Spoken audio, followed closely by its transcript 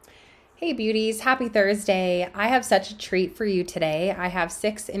Hey beauties, happy Thursday. I have such a treat for you today. I have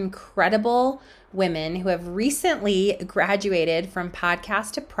 6 incredible women who have recently graduated from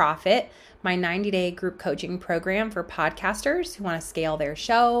Podcast to Profit, my 90-day group coaching program for podcasters who want to scale their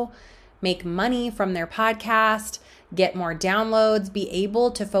show, make money from their podcast, get more downloads, be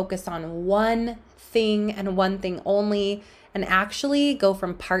able to focus on one thing and one thing only, and actually go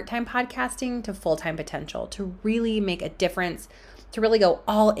from part-time podcasting to full-time potential to really make a difference, to really go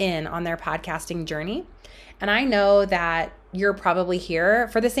all in on their podcasting journey. And I know that you're probably here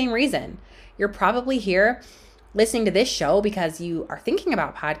for the same reason. You're probably here listening to this show because you are thinking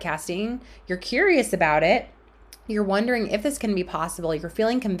about podcasting, you're curious about it, you're wondering if this can be possible, you're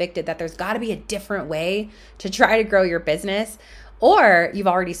feeling convicted that there's got to be a different way to try to grow your business, or you've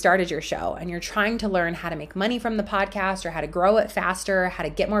already started your show and you're trying to learn how to make money from the podcast or how to grow it faster, how to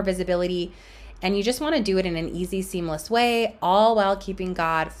get more visibility. And you just want to do it in an easy, seamless way, all while keeping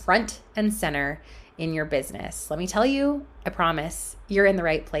God front and center in your business. Let me tell you, I promise you're in the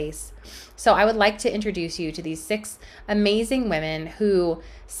right place. So I would like to introduce you to these 6 amazing women who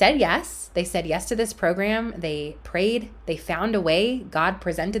said yes. They said yes to this program. They prayed. They found a way. God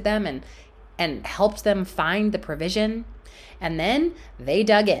presented them and helped them find the provision. And then they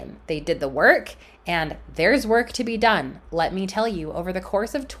dug in. They did the work, and there's work to be done. Let me tell you, over the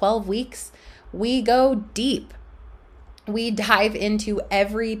course of 12 weeks, we go deep. We dive into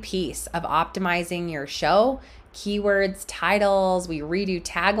every piece of optimizing your show, keywords, titles. We redo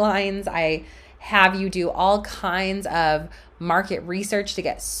taglines. I have you do all kinds of market research to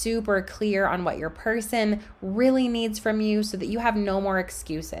get super clear on what your person really needs from you so that you have no more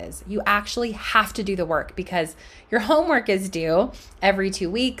excuses. You actually have to do the work because your homework is due every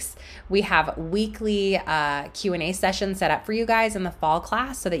 2 weeks. We have weekly Q&A sessions set up for you guys in the fall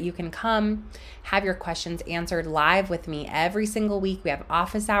class so that you can come have your questions answered live with me every single week. We have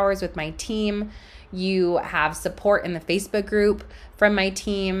office hours with my team. You have support in the Facebook group from my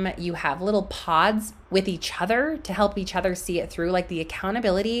team. You have little pods with each other to help each other see it through. Like the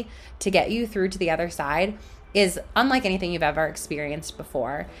accountability to get you through to the other side is unlike anything you've ever experienced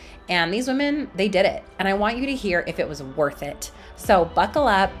before. And these women, they did it. And I want you to hear if it was worth it. So buckle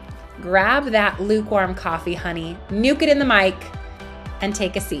up, grab that lukewarm coffee, honey, nuke it in the mic, and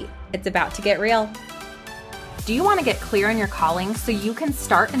take a seat. It's about to get real. Do you want to get clear on your calling so you can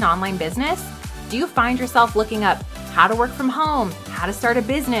start an online business? Do you find yourself looking up how to work from home, how to start a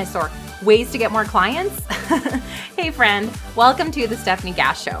business, or ways to get more clients? Hey friend, welcome to the Stephanie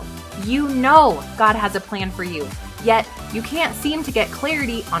Gass Show. You know God has a plan for you, yet you can't seem to get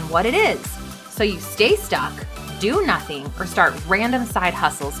clarity on what it is. So you stay stuck, do nothing, or start random side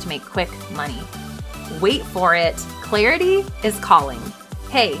hustles to make quick money. Wait for it. Clarity is calling.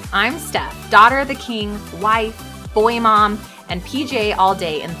 Hey, I'm Steph, daughter of the king, wife, boy mom, and PJ all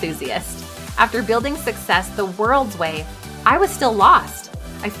day enthusiast. After building success the world's way, I was still lost.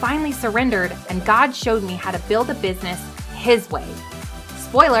 I finally surrendered, and God showed me how to build a business His way.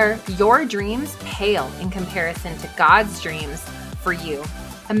 Spoiler, your dreams pale in comparison to God's dreams for you.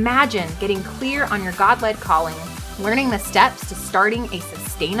 Imagine getting clear on your God-led calling, learning the steps to starting a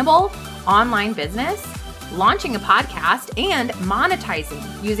sustainable online business, launching a podcast, and monetizing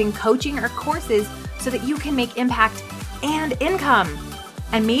using coaching or courses so that you can make impact and income.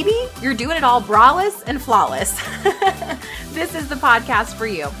 And maybe you're doing it all braless and flawless. This is the podcast for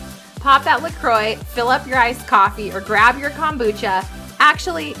you. Pop that LaCroix, fill up your iced coffee, or grab your kombucha.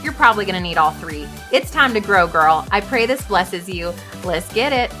 Actually, you're probably going to need all 3. It's time to grow, girl. I pray this blesses you. Let's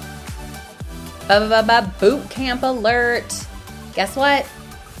get it. Boot camp alert. Guess what?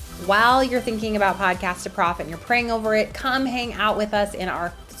 While you're thinking about Podcast to Profit and you're praying over it, come hang out with us in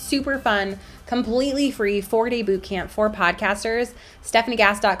our super fun, completely free 4-day boot camp for podcasters,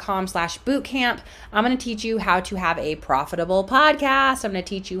 stefaniegass.com/bootcamp. I'm going to teach you how to have a profitable podcast. I'm going to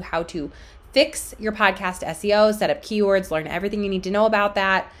teach you how to fix your podcast SEO, set up keywords, learn everything you need to know about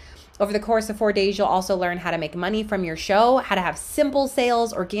that. Over the course of 4 days, you'll also learn how to make money from your show, how to have simple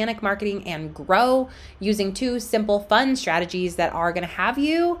sales, organic marketing, and grow using 2 simple, fun strategies that are going to have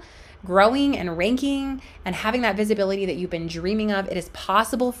you growing and ranking and having that visibility that you've been dreaming of. It is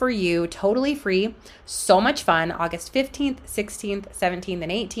possible for you, totally free, so much fun. August 15th, 16th, 17th,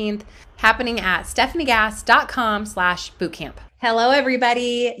 and 18th, happening at stefaniegass.com/bootcamp. Hello,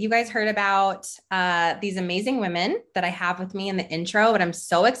 everybody. You guys heard about these amazing women that I have with me in the intro, but I'm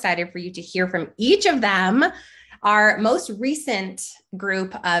so excited for you to hear from each of them. Our most recent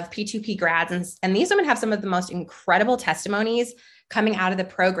group of P2P grads, and these women have some of the most incredible testimonies coming out of the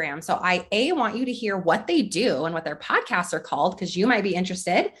program. So I want you to hear what they do and what their podcasts are called, because you might be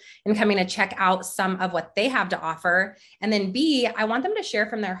interested in coming to check out some of what they have to offer. And then B, I want them to share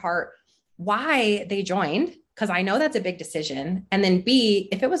from their heart why they joined, because I know that's a big decision. And then B,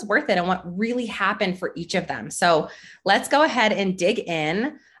 if it was worth it and what really happened for each of them. So let's go ahead and dig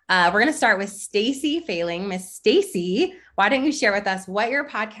in. We're going to start with Stacy Failing. Miss Stacy, why don't you share with us what your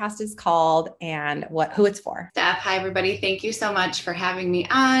podcast is called and who it's for? Steph, hi everybody. Thank you so much for having me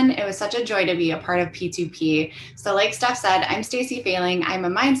on. It was such a joy to be a part of P2P. So like Steph said, I'm Stacy Failing. I'm a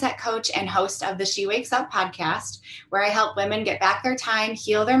mindset coach and host of the She Wakes Up podcast, where I help women get back their time,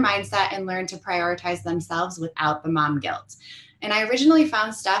 heal their mindset, and learn to prioritize themselves without the mom guilt. And I originally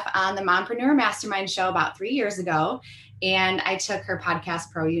found Steph on the Mompreneur Mastermind show about 3 years ago. And I took her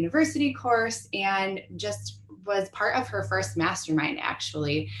Podcast Pro University course and just was part of her first mastermind,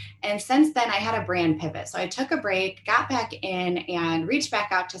 actually. And since then, I had a brand pivot. So I took a break, got back in, and reached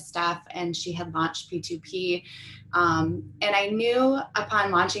back out to Steph, and she had launched P2P. And I knew upon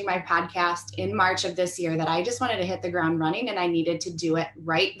launching my podcast in March of this year that I just wanted to hit the ground running, and I needed to do it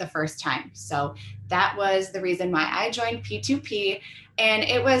right the first time. So that was the reason why I joined P2P. And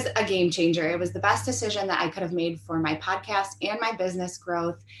it was a game changer. It was the best decision that I could have made for my podcast and my business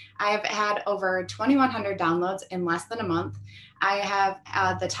growth. I've had over 2,100 downloads in less than a month. I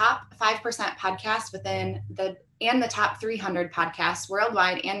have the top 5% podcast and the top 300 podcasts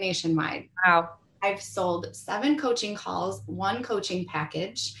worldwide and nationwide. Wow. I've sold 7 coaching calls, 1 coaching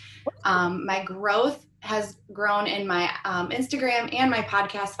package. My growth has grown in my Instagram and my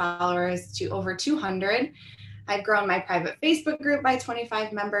podcast followers to over 200. I've grown my private Facebook group by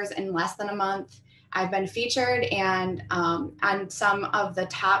 25 members in less than a month. I've been featured and on some of the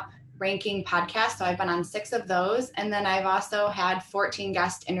top ranking podcasts. So I've been on 6 of those. And then I've also had 14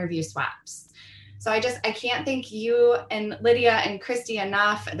 guest interview swaps. So I can't thank you and Lydia and Christy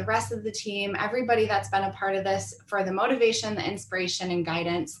enough, the rest of the team, everybody that's been a part of this, for the motivation, the inspiration, and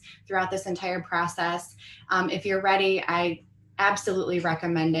guidance throughout this entire process. If you're ready, I absolutely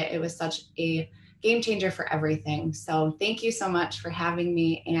recommend it. It was such a game changer for everything. So thank you so much for having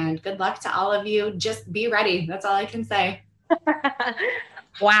me, and good luck to all of you. Just be ready. That's all I can say.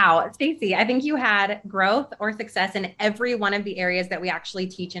 Wow. Stacy, I think you had growth or success in every one of the areas that we actually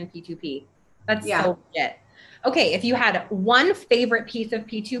teach in P2P. That's so legit. Okay. If you had one favorite piece of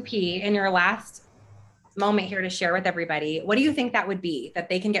P2P in your last moment here to share with everybody, what do you think that would be that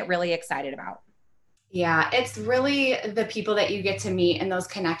they can get really excited about? Yeah, it's really the people that you get to meet and those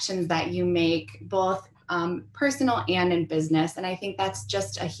connections that you make, both personal and in business. And I think that's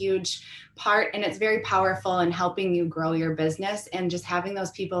just a huge part, and it's very powerful in helping you grow your business, and just having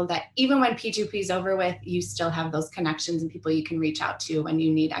those people that even when P2P is over with, you still have those connections and people you can reach out to when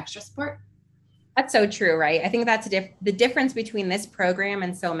you need extra support. That's so true, right? I think that's the difference between this program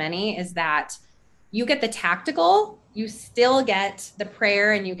and so many is that you get the tactical, you still get the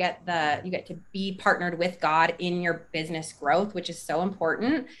prayer, and you get to be partnered with God in your business growth, which is so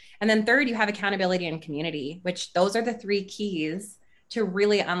important. And then third, you have accountability and community, which those are the 3 keys to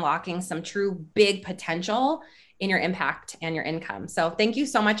really unlocking some true big potential in your impact and your income. So thank you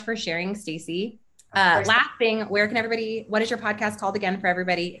so much for sharing, Stacy. Last thing, what is your podcast called again for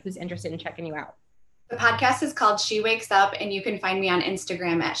everybody who's interested in checking you out? The podcast is called She Wakes Up, and you can find me on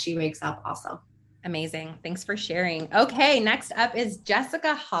Instagram at She Wakes Up also. Amazing. Thanks for sharing. Okay. Next up is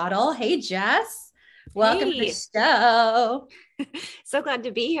Jessica Hoddle. Hey, Jess. Welcome to the show. So glad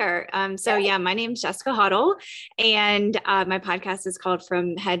to be here. My name's Jessica Hoddle, and my podcast is called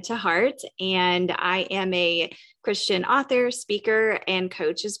From Head to Heart. And I am a Christian author, speaker, and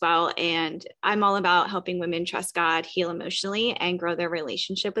coach as well. And I'm all about helping women trust God, heal emotionally, and grow their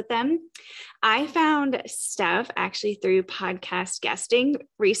relationship with them. I found Steph actually through podcast guesting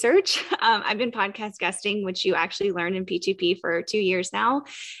research. I've been podcast guesting, which you actually learned in P2P for 2 years now.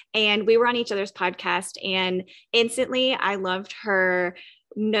 And we were on each other's podcast, and instantly I loved her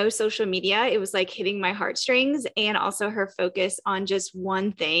no social media. It was like hitting my heartstrings, and also her focus on just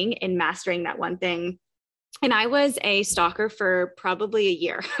one thing and mastering that one thing. And I was a stalker for probably a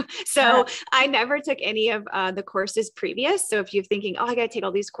year. So I never took any of the courses previous. So if you're thinking, I got to take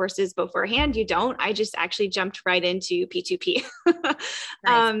all these courses beforehand, you don't. I just actually jumped right into P2P.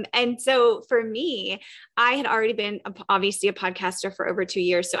 Nice. And so for me, I had already been obviously a podcaster for over 2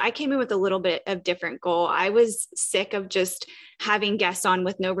 years. So I came in with a little bit of different goal. I was sick of just having guests on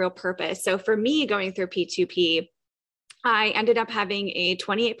with no real purpose. So for me, going through P2P, I ended up having a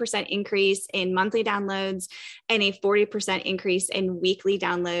 28% increase in monthly downloads and a 40% increase in weekly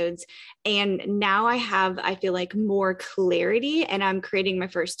downloads. And now I feel like more clarity, and I'm creating my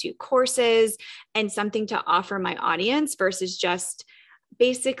first 2 courses and something to offer my audience versus just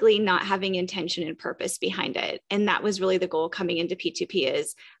basically not having intention and purpose behind it. And that was really the goal coming into P2P,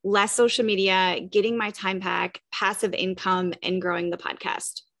 is less social media, getting my time back, passive income, and growing the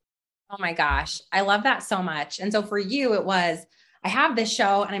podcast. Oh my gosh. I love that so much. And so for you, it was, I have this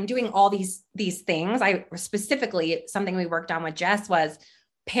show and I'm doing all these things. I specifically, something we worked on with Jess was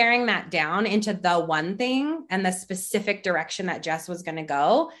paring that down into the one thing and the specific direction that Jess was going to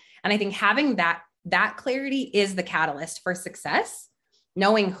go. And I think having that clarity is the catalyst for success,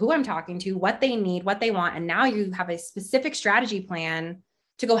 knowing who I'm talking to, what they need, what they want. And now you have a specific strategy plan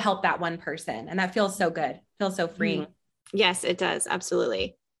to go help that one person. And that feels so good. Feels so freeing. Yes, it does.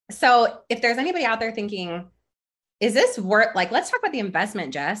 Absolutely. So if there's anybody out there thinking, is this worth, like, let's talk about the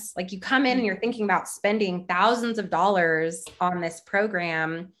investment, Jess. Like you come in and you're thinking about spending thousands of dollars on this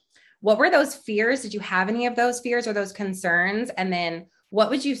program. What were those fears? Did you have any of those fears or those concerns? And then what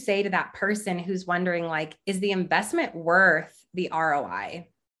would you say to that person who's wondering, like, is the investment worth the ROI?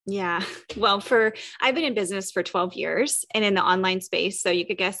 Yeah. Well, I've been in business for 12 years and in the online space. So you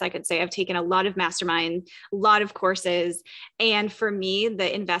could guess, I could say I've taken a lot of mastermind, a lot of courses. And for me,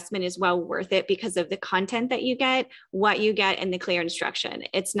 the investment is well worth it because of the content that you get, what you get, and the clear instruction.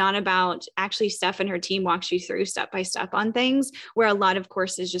 It's not about, actually Steph and her team walks you through step by step on things, where a lot of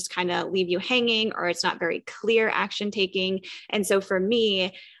courses just kind of leave you hanging, or it's not very clear action taking. And so for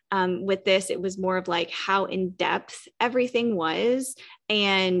me, with this, it was more of like how in depth everything was.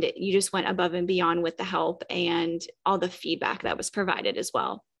 And you just went above and beyond with the help and all the feedback that was provided as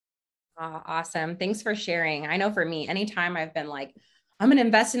well. Oh, awesome. Thanks for sharing. I know for me, anytime I've been like, I'm going to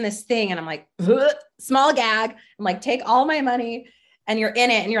invest in this thing, and I'm like, small gag, I'm like, take all my money, and you're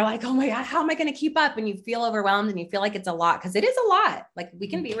in it and you're like, oh my God, how am I going to keep up? And you feel overwhelmed and you feel like it's a lot, because it is a lot. Like, we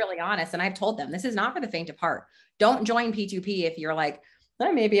can be really honest. And I've told them, this is not for the faint of heart. Don't join P2P if you're like,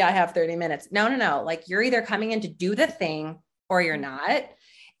 maybe I have 30 minutes. No. Like, you're either coming in to do the thing or you're not.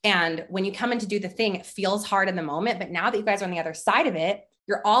 And when you come in to do the thing, it feels hard in the moment. But now that you guys are on the other side of it,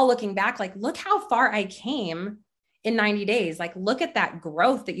 you're all looking back like, look how far I came in 90 days. Like, look at that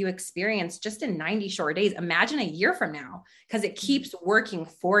growth that you experienced just in 90 short days. Imagine a year from now, because it keeps working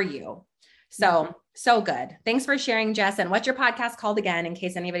for you. So good. Thanks for sharing, Jess. And what's your podcast called again, in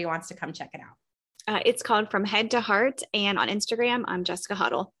case anybody wants to come check it out? It's called From Head to Heart. And on Instagram, I'm Jessica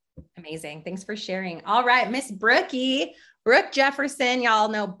Huddle. Amazing. Thanks for sharing. All right, Miss Brookie, Brooke Jefferson. Y'all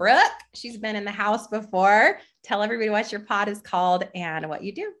know Brooke. She's been in the house before. Tell everybody what your pod is called and what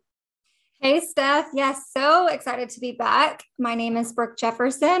you do. Hey, Steph. Yes, so excited to be back. My name is Brooke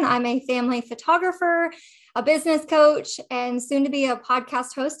Jefferson. I'm a family photographer, a business coach, and soon to be a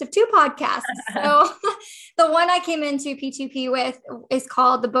podcast host of 2 podcasts. So the one I came into P2P with is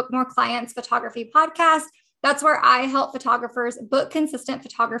called the Book More Clients Photography Podcast. That's where I help photographers book consistent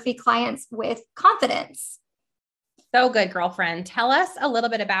photography clients with confidence. So good, girlfriend. Tell us a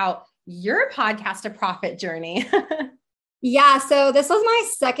little bit about your podcast to profit journey. Yeah, so this was my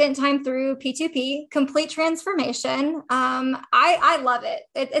second time through P2P, complete transformation. I love it.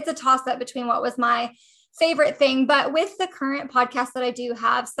 It's a toss up between what was my favorite thing, but with the current podcast that I do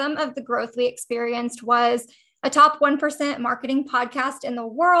have, some of the growth we experienced was a top 1% marketing podcast in the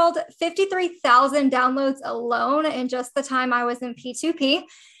world, 53,000 downloads alone in just the time I was in P2P.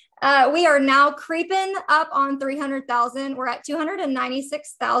 We are now creeping up on 300,000. We're at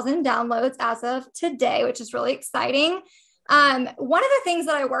 296,000 downloads as of today, which is really exciting. One of the things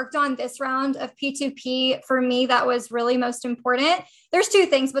that I worked on this round of P2P for me that was really most important, there's 2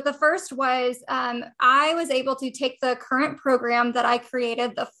 things, but the first was I was able to take the current program that I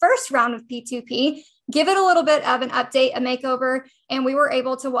created the first round of P2P, give it a little bit of an update, a makeover, and we were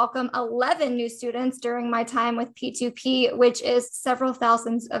able to welcome 11 new students during my time with P2P, which is several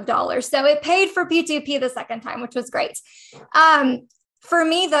thousands of dollars. So it paid for P2P the second time, which was great. For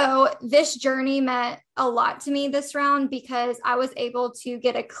me, though, this journey meant a lot to me this round because I was able to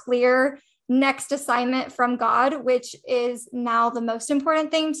get a clear next assignment from God, which is now the most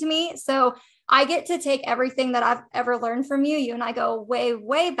important thing to me. So I get to take everything that I've ever learned from you. You and I go way,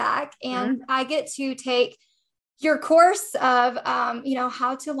 way back, and I get to take your course of,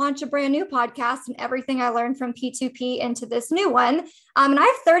 how to launch a brand new podcast and everything I learned from P2P into this new one. And I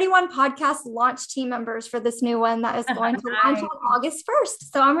have 31 podcast launch team members for this new one that is going to launch on August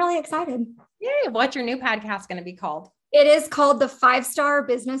 1st. So I'm really excited. Yay. What's your new podcast going to be called? It is called the 5-Star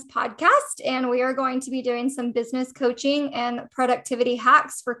Business Podcast, and we are going to be doing some business coaching and productivity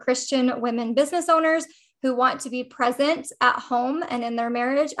hacks for Christian women business owners who want to be present at home and in their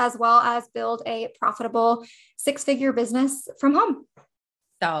marriage, as well as build a profitable 6-figure business from home.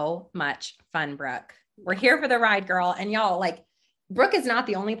 So much fun, Brooke. We're here for the ride, girl. And y'all, like, Brooke is not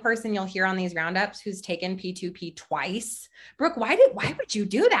the only person you'll hear on these roundups who's taken P2P twice. Brooke, why would you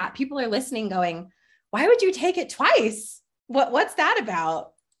do that? People are listening going, why would you take it twice? What's that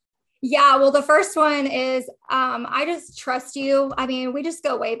about? Yeah, well, the first one is I just trust you. I mean, we just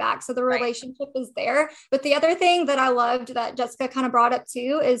go way back. So the relationship is there. But the other thing that I loved that Jessica kind of brought up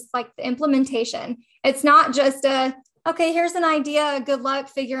too is like the implementation. It's not just okay, here's an idea. Good luck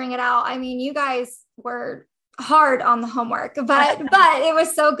figuring it out. I mean, you guys were hard on the homework, but it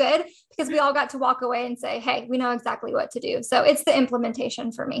was so good because we all got to walk away and say, hey, we know exactly what to do. So it's the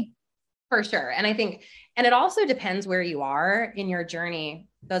implementation for me. For sure. And I think, and it also depends where you are in your journey.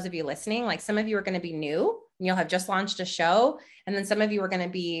 Those of you listening, like some of you are going to be new and you'll have just launched a show. And then some of you are going to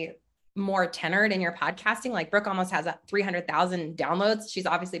be more tenured in your podcasting. Like Brooke almost has 300,000 downloads. She's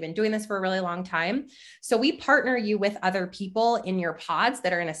obviously been doing this for a really long time. So we partner you with other people in your pods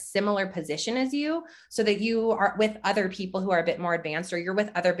that are in a similar position as you, so that you are with other people who are a bit more advanced, or you're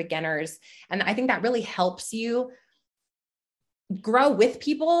with other beginners. And I think that really helps you grow with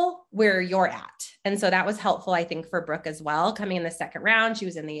people where you're at. And so that was helpful, I think, for Brooke as well. Coming in the second round, she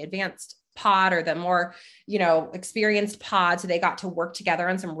was in the advanced pod or the more, experienced pod. So they got to work together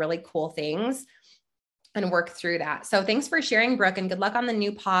on some really cool things and work through that. So thanks for sharing, Brooke, and good luck on the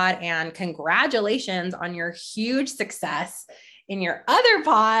new pod. And congratulations on your huge success in your other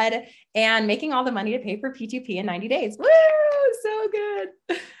pod and making all the money to pay for P2P in 90 days. Woo! So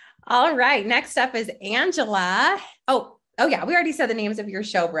good. All right. Next up is Angela. Oh yeah, we already said the names of your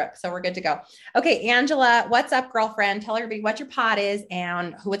show, Brooke, so we're good to go. Okay, Angela, what's up, girlfriend? Tell everybody what your pod is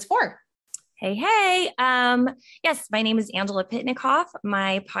and who it's for. Hey. Yes, my name is Angela Pitnikoff.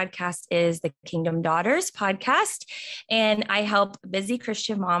 My podcast is the Kingdom Daughters podcast, and I help busy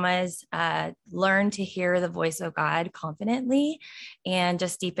Christian mamas learn to hear the voice of God confidently and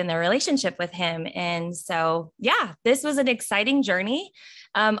just deepen their relationship with him. And so, yeah, this was an exciting journey.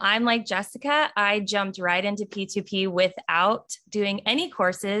 I'm like Jessica. I jumped right into P2P without doing any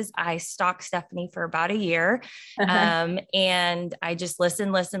courses. I stalked Stephanie for about a year. And I just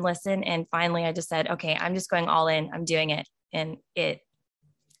listened. And finally I just said, okay, I'm just going all in. I'm doing it. And it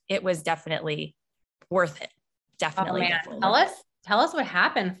was definitely worth it. Definitely. Tell us what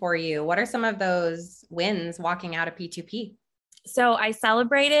happened for you. What are some of those wins walking out of P2P? So I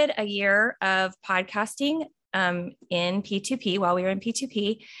celebrated a year of podcasting in P2P while we were in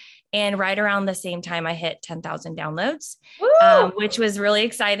P2P. And right around the same time, I hit 10,000 downloads, which was really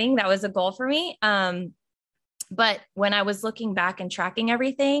exciting. That was a goal for me. But when I was looking back and tracking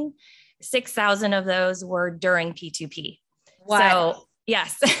everything, 6,000 of those were during P2P. Wow. So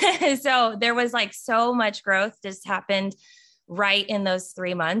yes. So there was like so much growth just happened right in those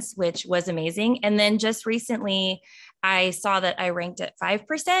 3 months, which was amazing. And then just recently, I saw that I ranked at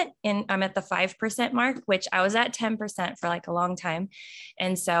 5% and I'm at the 5% mark, which I was at 10% for like a long time.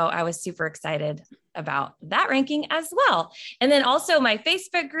 And so I was super excited about that ranking as well. And then also my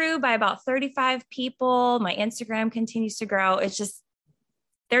Facebook grew by about 35 people. My Instagram continues to grow. It's just,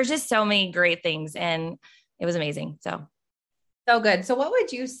 there's just so many great things and it was amazing. So good. So what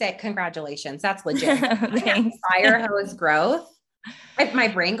would you say? Congratulations. That's legit. Fire hose growth. My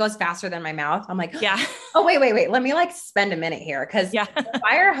brain goes faster than my mouth. I'm like, yeah. Oh, wait. Let me like spend a minute here. Cause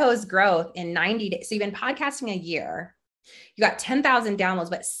fire hose growth in 90 days. So you've been podcasting a year, you got 10,000 downloads,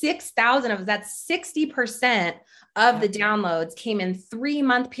 but 6,000 of that's 60% of the downloads came in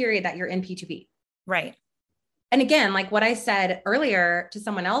 3-month period that you're in P2P. Right. And again, like what I said earlier to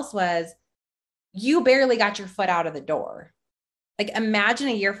someone else was you barely got your foot out of the door. Like imagine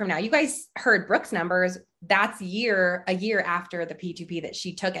a year from now, you guys heard Brooke's numbers. That's a year after the P2P that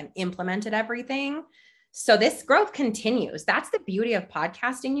she took and implemented everything. So this growth continues. That's the beauty of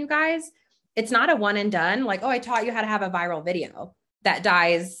podcasting, you guys. It's not a one and done. Like, oh, I taught you how to have a viral video that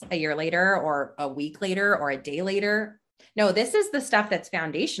dies a year later or a week later or a day later. No, this is the stuff that's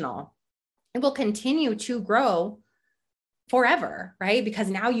foundational. It will continue to grow forever, right? Because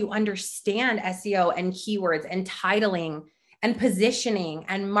now you understand SEO and keywords and titling and positioning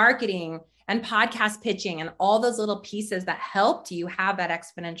and marketing and podcast pitching and all those little pieces that helped you have that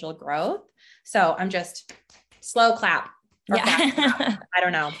exponential growth. So I'm just slow clap. I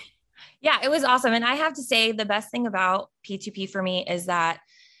don't know. Yeah, it was awesome. And I have to say the best thing about P2P for me is that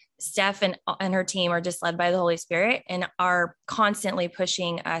Steph and her team are just led by the Holy Spirit and are constantly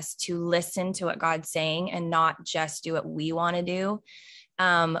pushing us to listen to what God's saying and not just do what we want to do,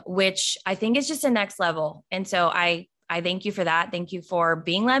 which I think is just a next level. And so I thank you for that. Thank you for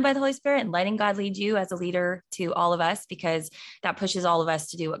being led by the Holy Spirit and letting God lead you as a leader to all of us, because that pushes all of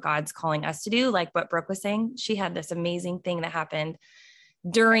us to do what God's calling us to do. Like what Brooke was saying, she had this amazing thing that happened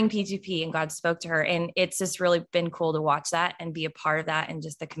during P2P and God spoke to her. And it's just really been cool to watch that and be a part of that and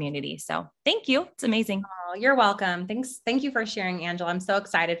just the community. So thank you. It's amazing. Oh, you're welcome. Thanks. Thank you for sharing, Angela. I'm so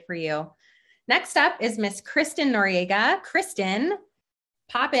excited for you. Next up is Miss Kristen Noriega. Kristen,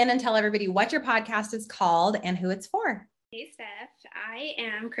 pop in and tell everybody what your podcast is called and who it's for. Hey, Steph. I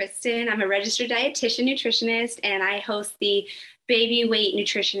am Kristen. I'm a registered dietitian nutritionist, and I host the Baby Weight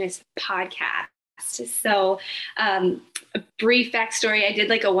Nutritionist podcast. So a brief backstory, I did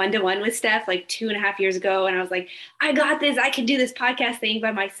like a 1-to-1 with Steph like 2.5 years ago. And I was like, I got this. I can do this podcast thing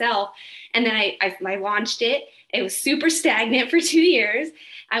by myself. And then I launched it. It was super stagnant for 2 years.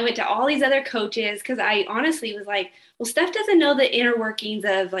 I went to all these other coaches because I honestly was like, well, Steph doesn't know the inner workings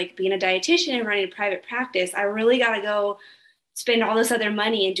of like being a dietitian and running a private practice. I really got to go spend all this other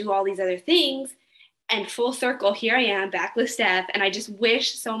money and do all these other things. And full circle, here I am back with Steph. And I just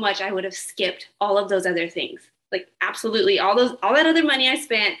wish so much I would have skipped all of those other things. Like absolutely all that other money I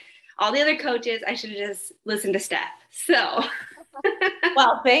spent, all the other coaches, I should have just listened to Steph. So.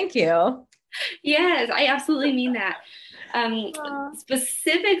 Well, thank you. Yes, I absolutely mean that.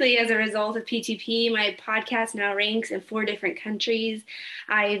 Specifically as a result of P2P, my podcast now ranks in 4 different countries.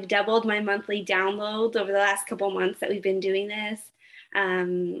 I've doubled my monthly downloads over the last couple months that we've been doing this.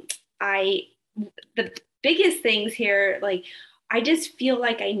 The biggest things here, like, I just feel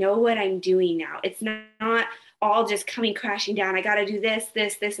like I know what I'm doing now. It's not all just coming crashing down. I got to do this,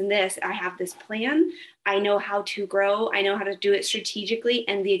 and this. I have this plan. I know how to grow. I know how to do it strategically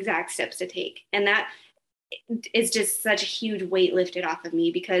and the exact steps to take. And that is just such a huge weight lifted off of me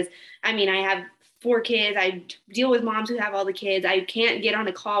because, I mean, I have 4 kids. I deal with moms who have all the kids. I can't get on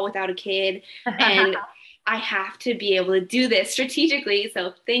a call without a kid. And I have to be able to do this strategically.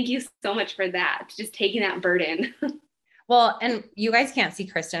 So thank you so much for that. Just taking that burden. Well, and you guys can't see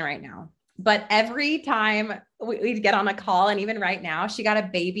Kristen right now, but every time we'd get on a call, and even right now, she got a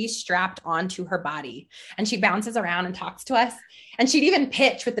baby strapped onto her body and she bounces around and talks to us. And she'd even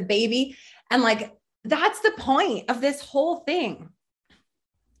pitch with the baby. And like, that's the point of this whole thing.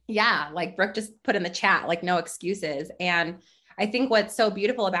 Yeah. Like Brooke just put in the chat, like no excuses. And I think what's so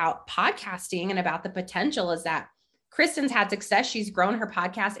beautiful about podcasting and about the potential is that Kristen's had success. She's grown her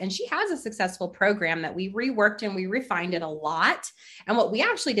podcast and she has a successful program that we reworked and we refined it a lot. And what we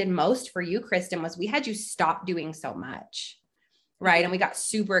actually did most for you, Kristen, was we had you stop doing so much, right? And we got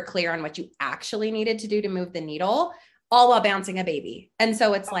super clear on what you actually needed to do to move the needle, all while bouncing a baby. And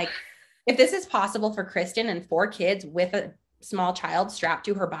so it's like, if this is possible for Kristen and 4 kids with a small child strapped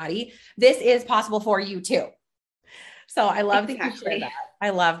to her body, this is possible for you too. So I love that you share that. I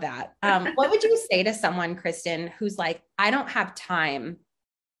love that. What would you say to someone, Kristen, who's like, I don't have time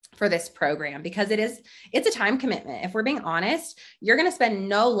for this program? Because it's a time commitment. If we're being honest, you're going to spend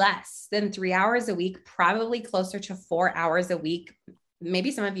no less than 3 hours a week, probably closer to 4 hours a week,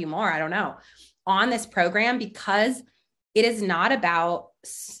 maybe some of you more, I don't know, on this program, because it is not about,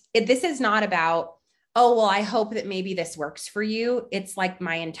 this is not about, oh, well, I hope that maybe this works for you. It's like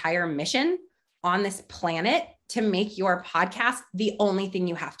my entire mission on this planet to make your podcast the only thing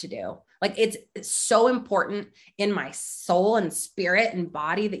you have to do. Like it's so important in my soul and spirit and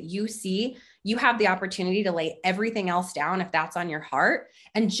body that you see you have the opportunity to lay everything else down if that's on your heart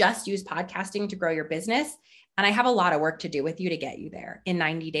and just use podcasting to grow your business. And I have a lot of work to do with you to get you there in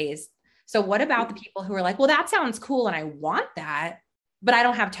 90 days. So what about the people who are like, well, that sounds cool and I want that, but I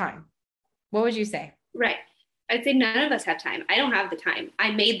don't have time? What would you say? Right. I'd say none of us have time. I don't have the time.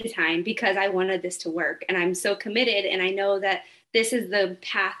 I made the time because I wanted this to work and I'm so committed. And I know that this is the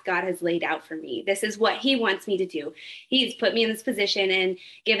path God has laid out for me. This is what he wants me to do. He's put me in this position and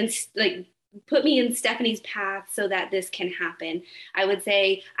put me in Stephanie's path so that this can happen. I would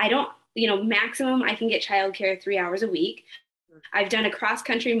say maximum I can get childcare 3 hours a week. I've done a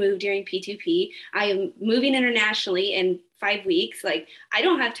cross-country move during P2P. I am moving internationally in 5 weeks. Like, I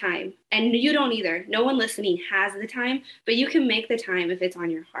don't have time, and you don't either. No one listening has the time, but you can make the time if it's on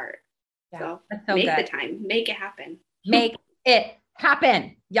your heart. Yeah, so make the time, make it happen. Make it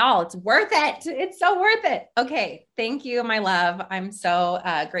happen. Y'all, it's worth it. It's so worth it. Okay. Thank you, my love. I'm so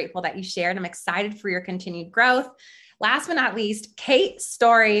grateful that you shared. I'm excited for your continued growth. Last but not least, Kate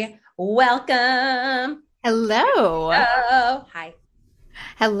Story. Welcome. Hello. Hi.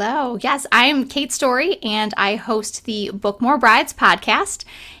 Hello. Yes, I'm Kate Story, and I host the Book More Brides podcast,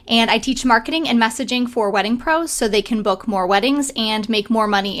 and I teach marketing and messaging for wedding pros so they can book more weddings and make more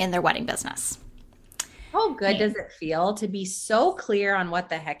money in their wedding business. How good does it feel to be so clear on what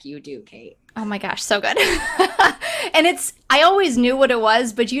the heck you do, Kate? Oh my gosh, so good. And I always knew what it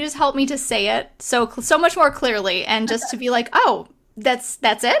was, but you just helped me to say it so much more clearly, and just to be like, oh, that's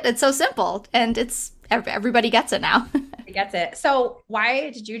it. It's so simple, and everybody gets it now. Gets it. So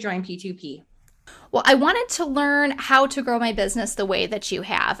why did you join P2P? Well, I wanted to learn how to grow my business the way that you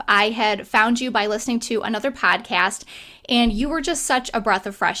have. I had found you by listening to another podcast, and you were just such a breath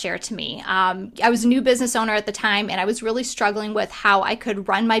of fresh air to me. I was a new business owner at the time, and I was really struggling with how I could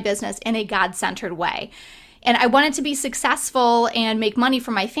run my business in a God-centered way. And I wanted to be successful and make money for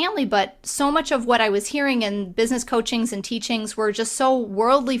my family, but so much of what I was hearing in business coachings and teachings were just so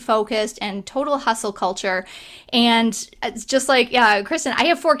worldly focused and total hustle culture. And it's just like, yeah, Kristen, I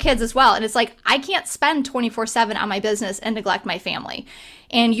have 4 kids as well. And it's like, I can't spend 24/7 on my business and neglect my family.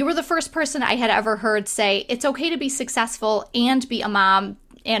 And you were the first person I had ever heard say, it's okay to be successful and be a mom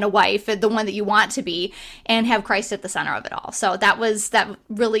and a wife, the one that you want to be, and have Christ at the center of it all. So that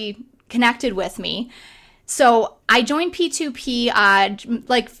really connected with me. So I joined P2P,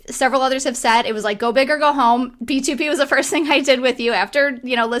 like several others have said, it was like go big or go home. P2P was the first thing I did with you after,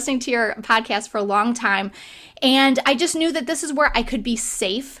 listening to your podcast for a long time. And I just knew that this is where I could be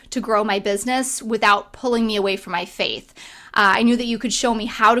safe to grow my business without pulling me away from my faith. I knew that you could show me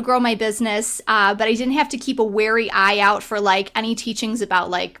how to grow my business, but I didn't have to keep a wary eye out for like any teachings about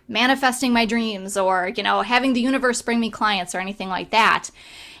like manifesting my dreams or, having the universe bring me clients or anything like that.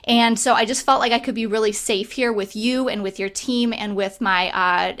 And so I just felt like I could be really safe here with you and with your team and with my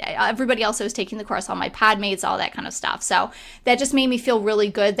everybody else that was taking the course, all my podmates, all that kind of stuff. So that just made me feel really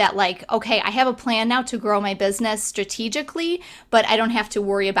good that like, okay, I have a plan now to grow my business strategically, but I don't have to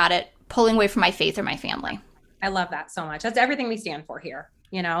worry about it pulling away from my faith or my family. I love that so much. That's everything we stand for here.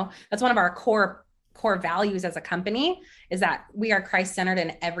 That's one of our core values as a company is that we are Christ-centered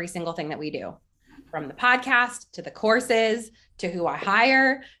in every single thing that we do. From the podcast to the courses, to who I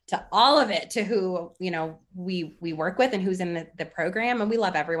hire, to all of it, to who, we work with and who's in the program. And we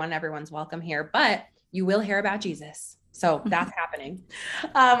love everyone. Everyone's welcome here, but you will hear about Jesus. So that's happening.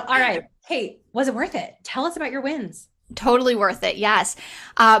 All right. Kate, was it worth it? Tell us about your wins. Totally worth it. Yes.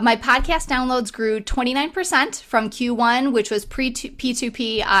 My podcast downloads grew 29% from Q1, which was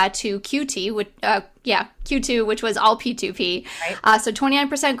pre-P2P, to QT, Q2, which was all P2P. Right. So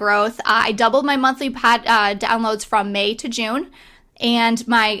 29% growth. I doubled my monthly downloads from May to June. And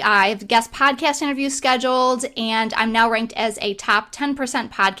I have guest podcast interviews scheduled, and I'm now ranked as a top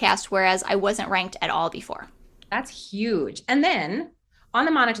 10% podcast, whereas I wasn't ranked at all before. That's huge. And then on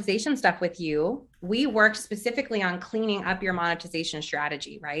the monetization stuff with you, we worked specifically on cleaning up your monetization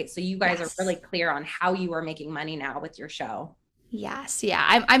strategy, right? So you guys are really clear on how you are making money now with your show. Yes.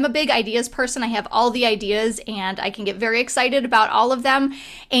 Yeah. I'm a big ideas person. I have all the ideas and I can get very excited about all of them.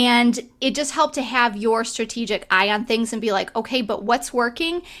 And it just helped to have your strategic eye on things and be like, okay, but what's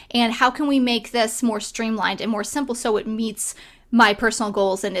working and how can we make this more streamlined and more simple so it meets my personal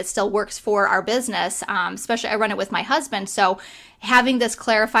goals and it still works for our business. Especially I run it with my husband. So having this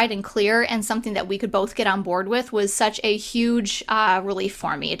clarified and clear and something that we could both get on board with was such a huge relief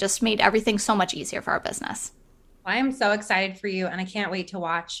for me. It just made everything so much easier for our business. I am so excited for you and I can't wait to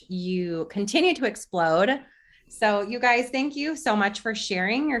watch you continue to explode. So you guys, thank you so much for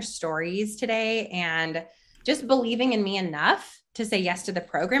sharing your stories today and just believing in me enough to say yes to the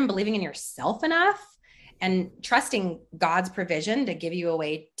program, believing in yourself enough and trusting God's provision to give you a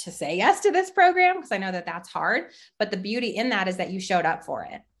way to say yes to this program, because I know that that's hard. But the beauty in that is that you showed up for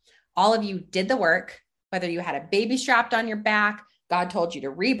it. All of you did the work, whether you had a baby strapped on your back, God told you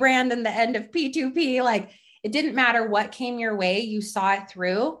to rebrand in the end of P2P, like it didn't matter what came your way, you saw it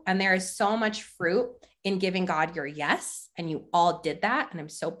through. And there is so much fruit in giving God your yes. And you all did that. And I'm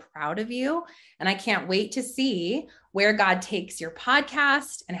so proud of you. And I can't wait to see where God takes your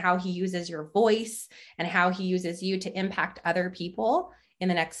podcast and how he uses your voice and how he uses you to impact other people in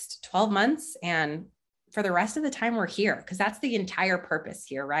the next 12 months. And for the rest of the time we're here, because that's the entire purpose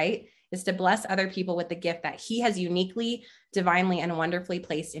here, right? Is to bless other people with the gift that he has uniquely, divinely, and wonderfully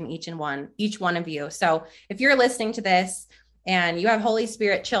placed in each one of you. So if you're listening to this and you have Holy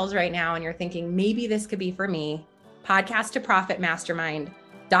Spirit chills right now and you're thinking, maybe this could be for me,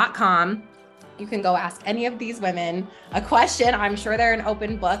 podcasttoprofitmastermind.com. You can go ask any of these women a question. I'm sure they're an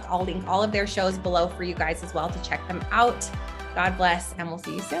open book. I'll link all of their shows below for you guys as well to check them out. God bless, and we'll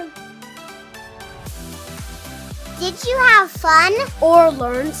see you soon. Did you have fun or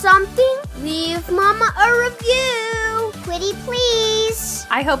learn something? Leave Mama a review. Pretty please.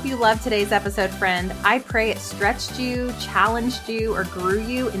 I hope you loved today's episode, friend. I pray it stretched you, challenged you, or grew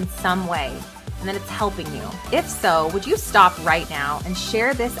you in some way, and that it's helping you. If so, would you stop right now and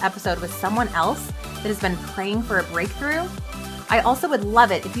share this episode with someone else that has been praying for a breakthrough? I also would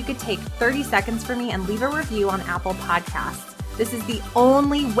love it if you could take 30 seconds for me and leave a review on Apple Podcasts. This is the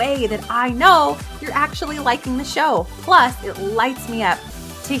only way that I know you're actually liking the show. Plus, it lights me up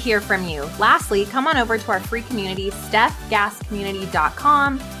to hear from you. Lastly, come on over to our free community,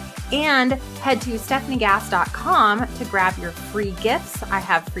 StephGassCommunity.com. And head to stephaniegass.com to grab your free gifts. I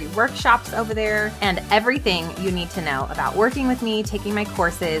have free workshops over there and everything you need to know about working with me, taking my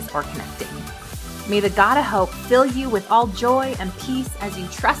courses, or connecting. May the God of hope fill you with all joy and peace as you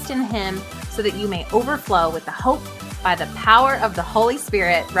trust in him, so that you may overflow with the hope by the power of the Holy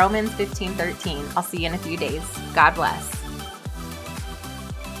Spirit. Romans 15:13. I'll see you in a few days. God bless.